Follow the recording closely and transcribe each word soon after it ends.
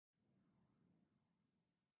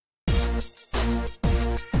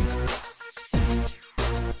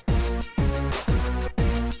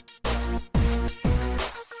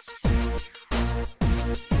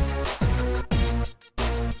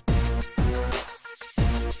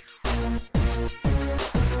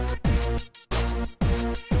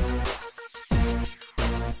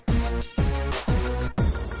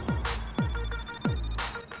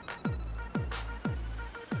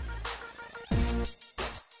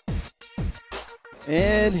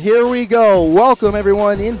And here we go. Welcome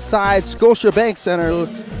everyone inside Scotiabank Center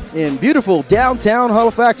in beautiful downtown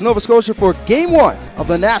Halifax, Nova Scotia for Game 1 of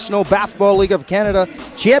the National Basketball League of Canada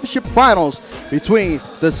Championship Finals between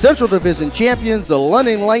the Central Division champions, the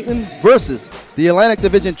London Lightning, versus the Atlantic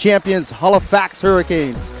Division champions, Halifax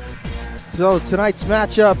Hurricanes. So tonight's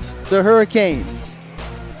matchup, the Hurricanes,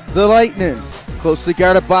 the Lightning, closely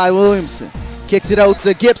guarded by Williamson, kicks it out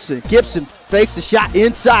to Gibson. Gibson fakes the shot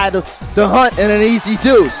inside the Hunt and an easy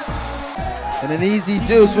deuce. And an easy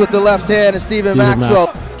deuce with the left hand and Stephen Maxwell.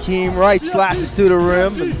 Keem Wright slashes to the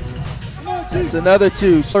rim. And it's another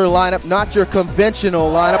two. Lineup, not your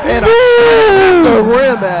conventional lineup. And the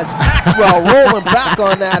rim as Maxwell rolling back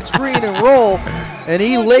on that screen and roll. And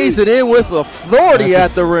he lays it in with authority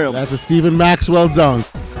at the rim. That's a Stephen Maxwell dunk.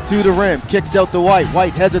 To the rim, kicks out to White.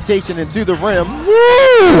 White hesitation and to the rim.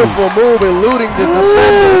 Woo! Beautiful move, eluding the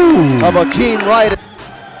defender of Keem Wright.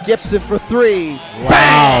 Gibson for three. Wow.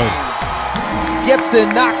 Bang! Gibson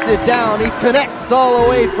knocks it down. He connects all the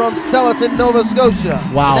way from Stellarton, Nova Scotia.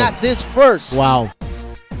 Wow. And that's his first. Wow.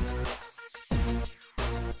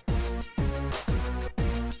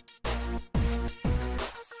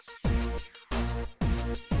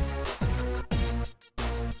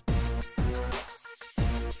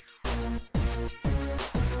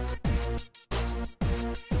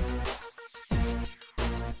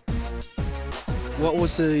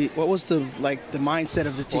 What was the mindset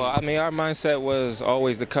of the team? Well, I mean, our mindset was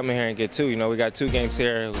always to come in here and get two. You know, we got two games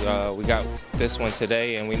here. We got this one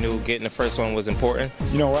today, and we knew getting the first one was important.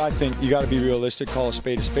 You know, I think you got to be realistic, call a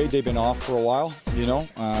spade a spade. They've been off for a while, you know,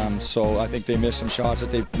 so I think they missed some shots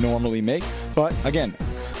that they normally make. But again,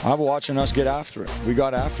 I'm watching us get after it. We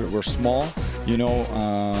got after it. We're small, you know,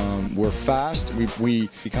 we're fast. We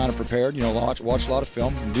kind of prepared, you know, watch a lot of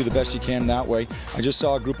film and do the best you can that way. I just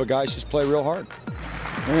saw a group of guys just play real hard.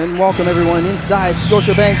 And welcome everyone inside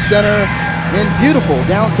Scotiabank Center in beautiful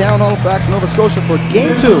downtown Halifax, Nova Scotia for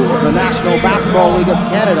Game 2 of the National Basketball League of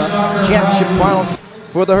Canada Championship Finals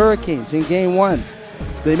for the Hurricanes. In Game 1,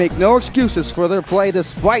 they make no excuses for their play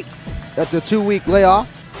despite the 2-week layoff.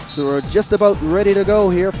 So we're just about ready to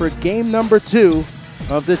go here for Game number 2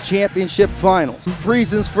 of the Championship Finals.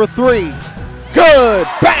 Friesens for three. Good!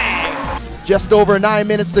 Bang! Just over 9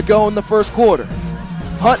 minutes to go in the first quarter.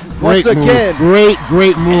 Hunt once again.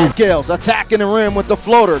 Great move. Gales attacking the rim with the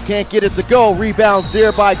floater. Can't get it to go. Rebounds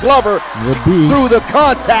there by Glover. Through the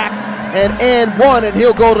contact and one, and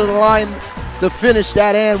he'll go to the line to finish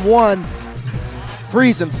that and one.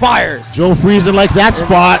 Friesen fires. Joe Friesen likes that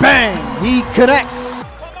spot. Bang! He connects.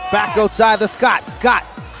 Back outside the Scott. Scott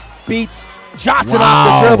beats Johnson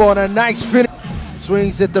off the dribble and a nice finish.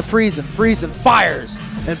 Swings it to Friesen. Friesen fires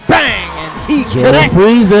and bang! And he connects.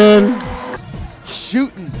 Friesen.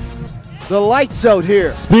 Shooting the lights out here.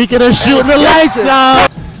 Speaking of shooting the lights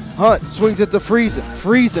out. Hunt swings it to Friesen.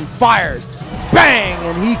 Friesen fires. Bang!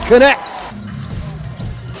 And he connects.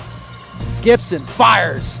 Gibson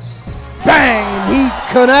fires. Bang! And he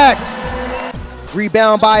connects.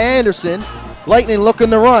 Rebound by Anderson. Lightning looking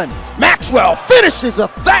to run. Maxwell finishes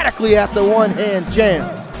emphatically at the one-hand jam.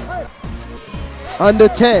 Under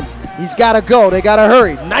 10. He's got to go. They got to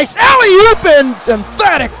hurry. Nice alley-oop and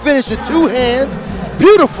emphatic finish with two hands.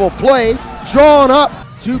 Beautiful play. Drawn up.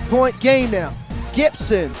 2-point game now.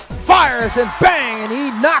 Gibson fires and bang, and he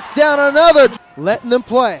knocks down another. Letting them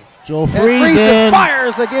play. Joe And Friesen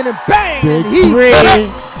fires again and bang, and he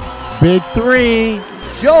connects. Big three.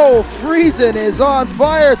 Joe Friesen is on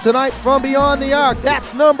fire tonight from beyond the arc.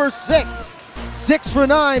 That's number 6. 6 for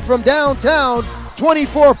 9 from downtown.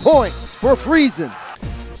 24 points for Friesen.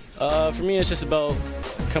 For me, it's just about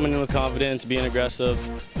coming in with confidence, being aggressive,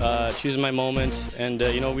 choosing my moments, and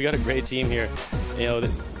you know, we got a great team here. You know,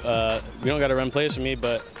 we don't got to run plays for me,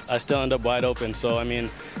 but I still end up wide open. So I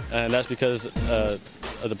mean, and that's because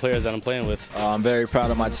of the players that I'm playing with. I'm very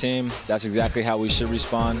proud of my team. That's exactly how we should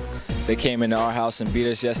respond. They came into our house and beat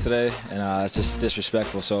us yesterday, and it's just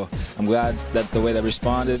disrespectful. So I'm glad that the way they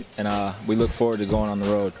responded, and we look forward to going on the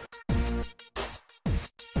road.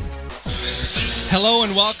 Hello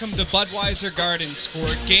and welcome to Budweiser Gardens for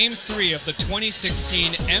Game 3 of the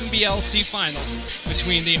 2016 NBLC Finals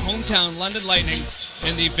between the hometown London Lightning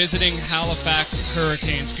and the visiting Halifax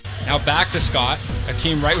Hurricanes. Now back to Scott.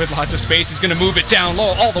 Keem Wright with lots of space. He's going to move it down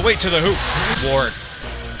low all the way to the hoop. Ward.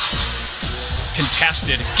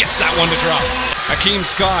 Contested. Gets that one to drop. Hakeem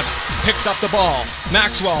Scott picks up the ball.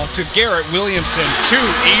 Maxwell to Garrett Williamson. Too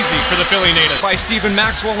easy for the Philly native. By Stephen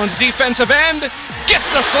Maxwell on the defensive end. Gets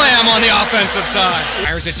the slam on the offensive side.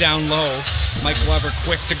 Fires it down low. Mike Glover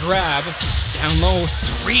quick to grab. Down low,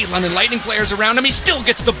 3 London Lightning players around him. He still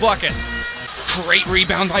gets the bucket. Great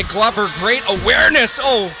rebound by Glover. Great awareness.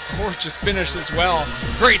 Oh, gorgeous finish as well.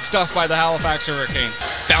 Great stuff by the Halifax Hurricanes.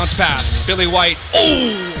 Bounce pass. Billy White.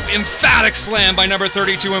 Oh, emphatic slam by number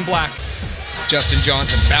 32 in black. Justin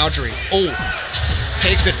Johnson. Boundary. Oh,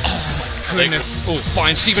 takes it. Oh, my goodness. Oh,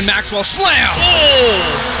 finds Stephen Maxwell. Slam. Oh,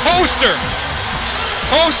 poster.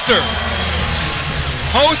 Poster.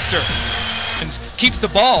 Poster. And keeps the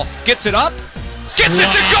ball. Gets it up. Gets it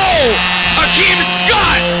to go. Hakeem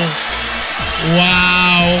Scott.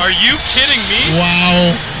 Wow. Are you kidding me?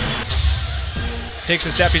 Wow. Takes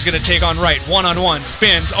a step, he's gonna take on right. One-on-one,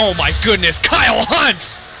 spins, oh my goodness, Kyle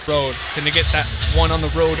Hunt! Road, can they get that one on the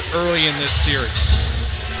road early in this series?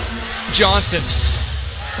 Johnson,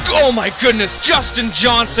 oh my goodness, Justin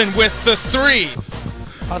Johnson with the three!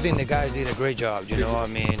 I think the guys did a great job, you know, I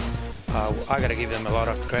mean, I gotta give them a lot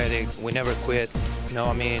of credit. We never quit, you know,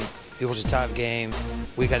 I mean, it was a tough game.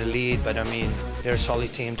 We got a lead, but I mean, they're a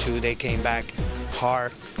solid team too. They came back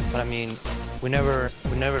hard, but I mean, we never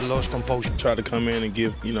lost composure. Try to come in and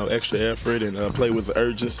give, you know, extra effort and play with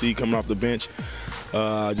urgency coming off the bench.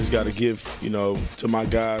 I just got to give, you know, to my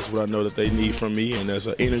guys what I know that they need from me, and there's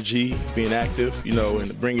an energy, being active, you know,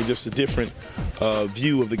 and bringing just a different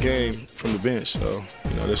view of the game from the bench. So,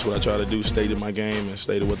 you know, that's what I try to do, stay to my game and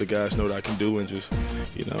stay to what the guys know that I can do, and just,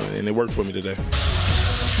 you know, and it worked for me today.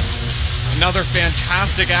 Another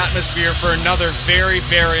fantastic atmosphere for another very,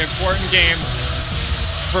 very important game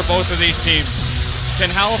for both of these teams. Can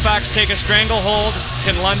Halifax take a stranglehold?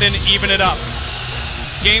 Can London even it up?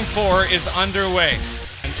 Game 4 is underway.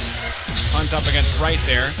 And Hunt up against right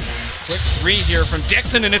there. Quick three here from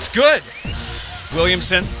Dixon, and it's good.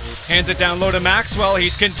 Williamson hands it down low to Maxwell.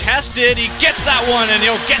 He's contested. He gets that one, and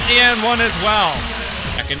he'll get the end one as well.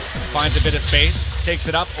 Second, finds a bit of space. Takes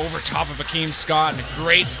it up over top of Hakeem Scott, and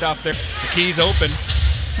great stuff there. The key's open.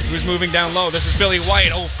 Who's moving down low? This is Billy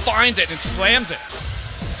White. Oh, finds it and slams it.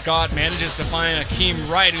 Scott manages to find Hakeem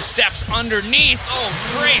Wright, who steps underneath.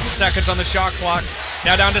 Oh, great. Seconds on the shot clock.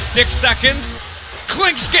 Now down to 6 seconds.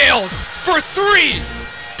 Clink Scales for three.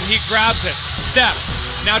 He grabs it,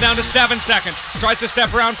 steps. Now down to 7 seconds. Tries to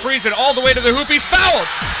step around, frees it all the way to the hoop. He's fouled.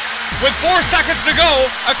 With 4 seconds to go,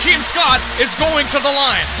 Hakeem Scott is going to the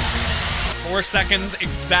line. 4 seconds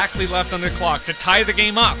exactly left on the clock to tie the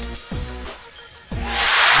game up.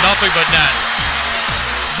 Nothing but net.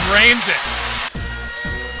 Drains it.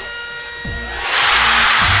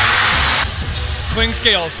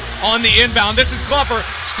 Klingscales on the inbound. This is Glover.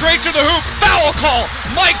 Straight to the hoop. Foul call.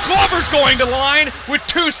 Mike Glover's going to the line with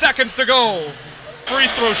 2 seconds to go. Free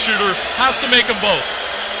throw shooter has to make them both.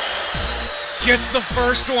 Gets the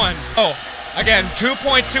first one. Oh, again,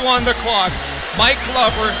 2.2 on the clock. Mike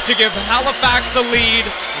Glover to give Halifax the lead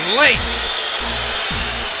late.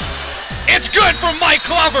 It's good for Mike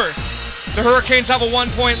Glover. The Hurricanes have a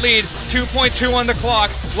 1-point lead, 2.2 on the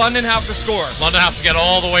clock. London have to score. London has to get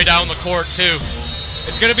all the way down the court too.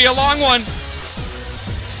 It's going to be a long one.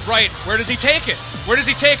 Right, where does he take it? Where does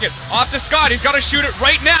he take it? Off to Scott. He's got to shoot it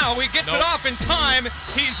right now. He gets it off in time.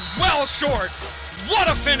 He's well short. What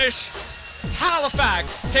a finish.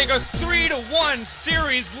 Halifax take a 3-1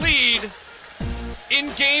 series lead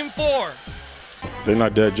in Game 4. They're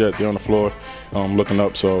not dead yet. They're on the floor looking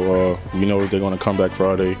up, so we know they're going to come back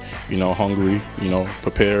Friday, you know, hungry, you know,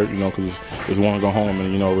 prepared, you know, because they want to go home.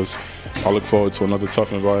 And, you know, I look forward to another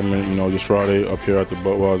tough environment, you know, this Friday up here at the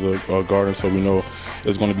Budweiser Garden, so we know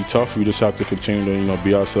it's going to be tough. We just have to continue to, you know,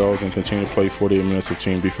 be ourselves and continue to play 48 minutes of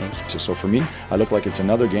team defense. So for me, I look like it's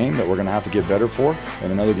another game that we're going to have to get better for,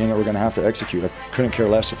 and another game that we're going to have to execute. I couldn't care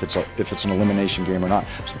less if it's an elimination game or not.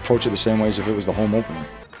 Just approach it the same way as if it was the home opener.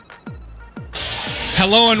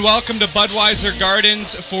 Hello and welcome to Budweiser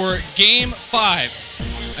Gardens for Game 5.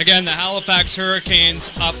 Again, the Halifax Hurricanes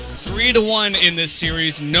up 3-1 in this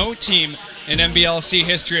series. No team in NBLC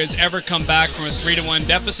history has ever come back from a 3-1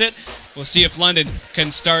 deficit. We'll see if London can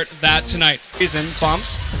start that tonight. Season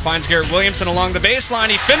bumps, finds Garrett Williamson along the baseline.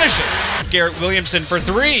 He finishes. Garrett Williamson for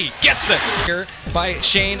three, gets it. Here by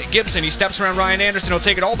Shane Gibson. He steps around Ryan Anderson. He'll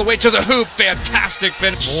take it all the way to the hoop. Fantastic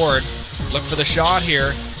finish. Ward, look for the shot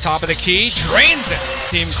here. Top of the key, drains it.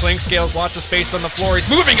 Team Klingscales, lots of space on the floor. He's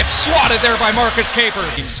moving it, swatted there by Marcus Caper.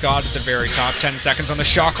 Team Scott at the very top, 10 seconds on the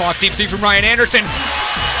shot clock. Deep three from Ryan Anderson.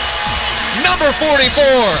 Number 44.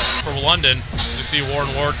 For London, you see Warren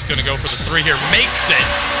Ward's going to go for the three here. Makes it.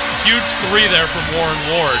 Huge three there from Warren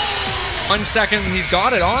Ward. 1 second, he's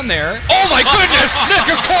got it on there. Oh my goodness, Nick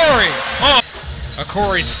Okori.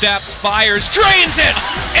 Okori steps, fires, drains it,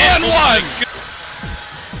 and one.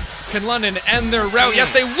 Can London end their rout?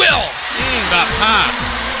 Yes, they will. That pass.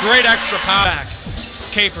 Great extra pass.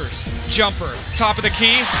 Back. Capers, jumper, top of the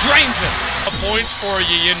key, drains it. Points for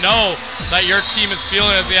you. You know that your team is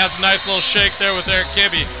feeling as he has a nice little shake there with Eric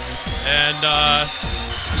Kibbe. And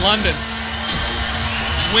London,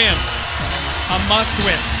 win, a must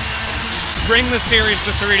win. Bring the series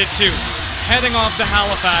to 3-2. Heading off to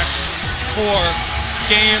Halifax for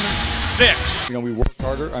Game 6. You know, we worked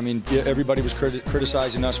harder. I mean, everybody was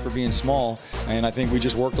criticizing us for being small, and I think we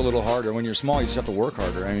just worked a little harder. When you're small, you just have to work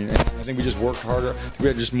harder. I mean, I think we just worked harder. We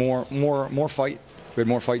had just more fight. We had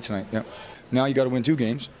more fight tonight. Yeah. Now you got to win 2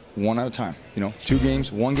 games, 1 at a time. You know, 2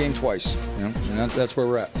 games, 1 game twice. You know, and that's where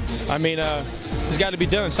we're at. I mean, it's got to be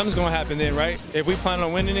done. Something's going to happen then, right? If we plan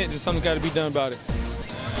on winning it, then something's got to be done about it.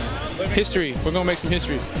 History. We're going to make some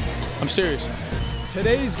history. I'm serious.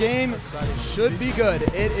 Today's game should be good.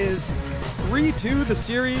 It is 3-2 the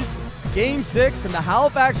series, Game 6, and the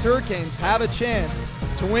Halifax Hurricanes have a chance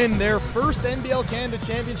to win their first NBL Canada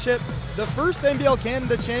Championship, the first NBL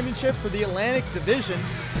Canada Championship for the Atlantic Division.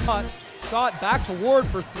 Scott back to Ward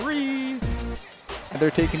for 3. And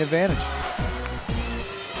they're taking advantage.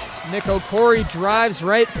 Nick O'Corey drives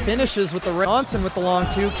right, finishes with the Johnson with the long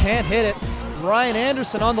 2, can't hit it. Ryan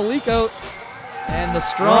Anderson on the leak out, and the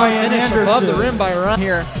strong finish above the rim by Ryan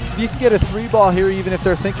here. You can get a 3-ball here even if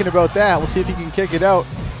they're thinking about that. We'll see if he can kick it out.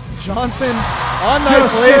 Johnson on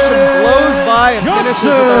isolation blows by and finishes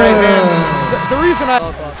with the right hand. The reason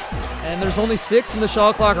and there's only 6 in the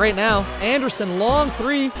shot clock right now. Anderson, long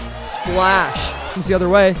 3, splash. Comes the other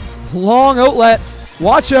way, long outlet,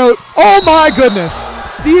 watch out. Oh my goodness.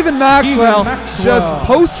 Stephen Maxwell just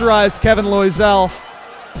posterized Kevin Loisel.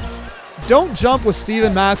 Don't jump with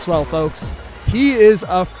Stephen Maxwell, folks. He is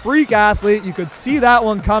a freak athlete. You could see that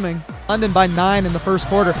one coming. London by 9 in the first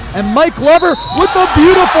quarter. And Mike Glover with the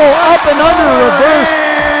beautiful up and under reverse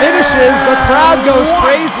finishes. The crowd goes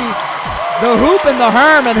crazy. The hoop and the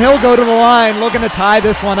harm, and he'll go to the line looking to tie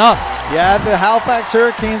this one up. Yeah, the Halifax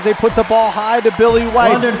Hurricanes, they put the ball high to Billy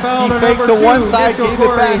White. He faked to one side, gave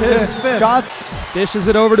it back to Johnson. Dishes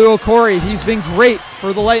it over to O'Corey. He's been great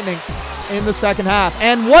for the Lightning in the second half.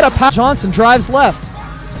 And what a pass. Johnson drives left.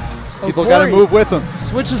 People got to move with him.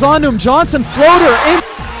 Switches on to him. Johnson floater in.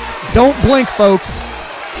 Don't blink, folks.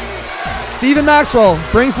 Stephen Maxwell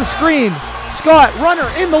brings the screen. Scott, runner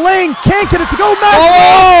in the lane, can't get it to go.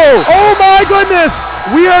 Maxwell! Oh my goodness!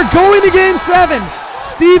 We are going to Game 7.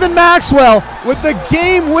 Stephen Maxwell with the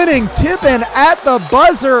game-winning tip-in at the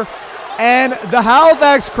buzzer, and the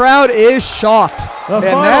Halifax crowd is shocked. And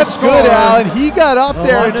that's good, Alan. He got up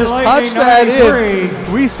there and just touched that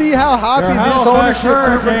in. We see how happy this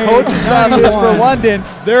ownership group and coaching staff is for London.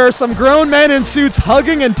 There are some grown men in suits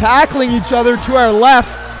hugging and tackling each other to our left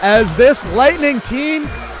as this Lightning team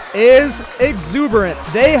is exuberant.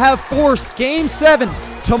 They have forced Game 7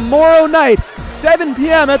 tomorrow night, 7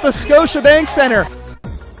 p.m. at the Scotiabank Center.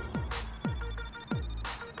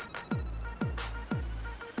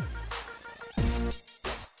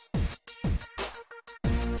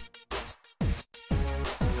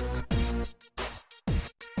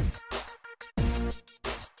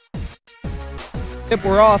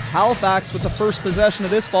 We're off. Halifax with the first possession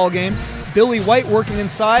of this ball game. Billy White working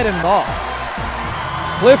inside and off.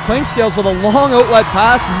 Cliff Clinkscales with a long outlet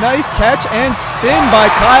pass, nice catch and spin by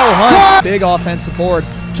Kyle Hunt. Big offensive board.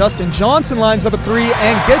 Justin Johnson lines up a 3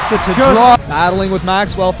 and gets it to draw. Battling with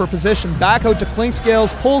Maxwell for position. Back out to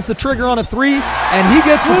Clinkscales, pulls the trigger on a 3 and he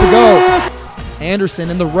gets it to go. Anderson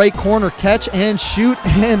in the right corner, catch and shoot,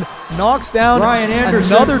 and knocks down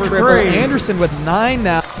another triple. Anderson with 9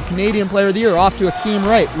 now. Canadian Player of the Year off to Akeem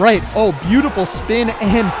Wright. Oh, beautiful spin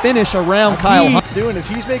and finish around Kyle Hunt. What's doing is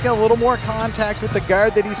he's making a little more contact with the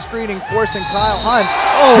guard that he's screening, forcing Kyle Hunt.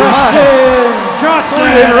 Oh, Justin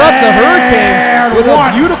to interrupt the Hurricanes with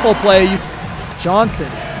a beautiful play. Johnson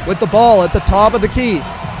with the ball at the top of the key.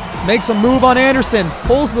 Makes a move on Anderson,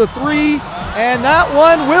 pulls the 3, and that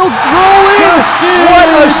one will roll in. What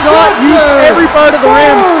a shot, used every part of the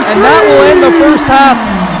rim, and that will end the first half.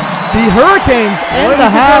 The Hurricanes end the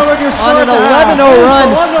half on an 11-0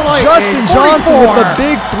 run. Justin Johnson with the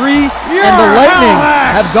big 3, and the Lightning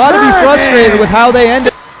have got to be frustrated with how they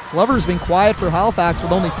ended. Glover's been quiet for Halifax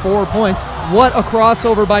with only 4 points. What a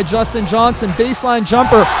crossover by Justin Johnson, baseline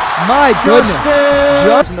jumper. My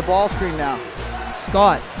goodness. In the ball screen now.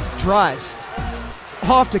 Scott drives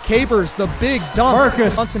off to Capers, the big dump.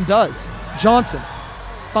 Johnson does. Johnson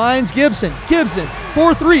finds Gibson. Gibson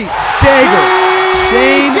 4-3. Dagger.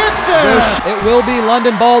 Shane. It will be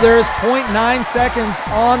London ball. There is 0.9 seconds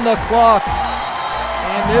on the clock.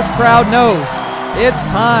 And this crowd knows it's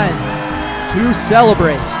time to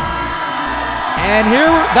celebrate. And here,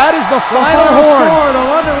 that is the final horn.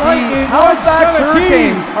 The Halifax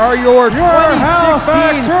Hurricanes are your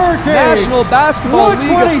 2016 National Basketball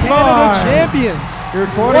League of Canada champions.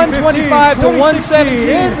 125 to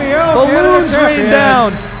 117. Balloons rain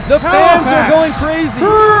down. The fans are going crazy.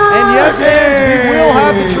 And yes, fans, we will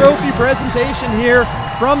have the trophy presentation here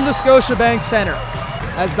from the Scotiabank Centre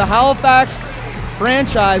as the Halifax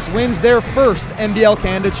franchise wins their first NBL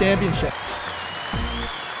Canada championship.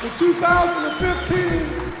 The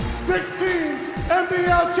 2015-16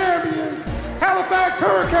 NBL champions, Halifax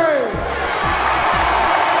Hurricanes.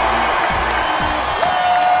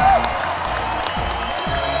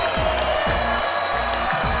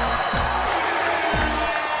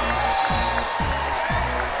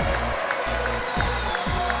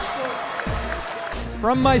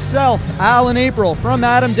 From myself, Alan April, from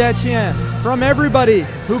Adam Detien, from everybody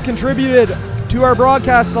who contributed to our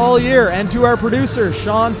broadcasts all year, and to our producer,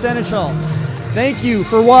 Sean Seneschal. Thank you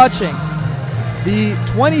for watching. The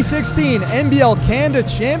 2016 NBL Canada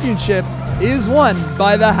Championship is won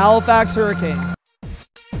by the Halifax Hurricanes.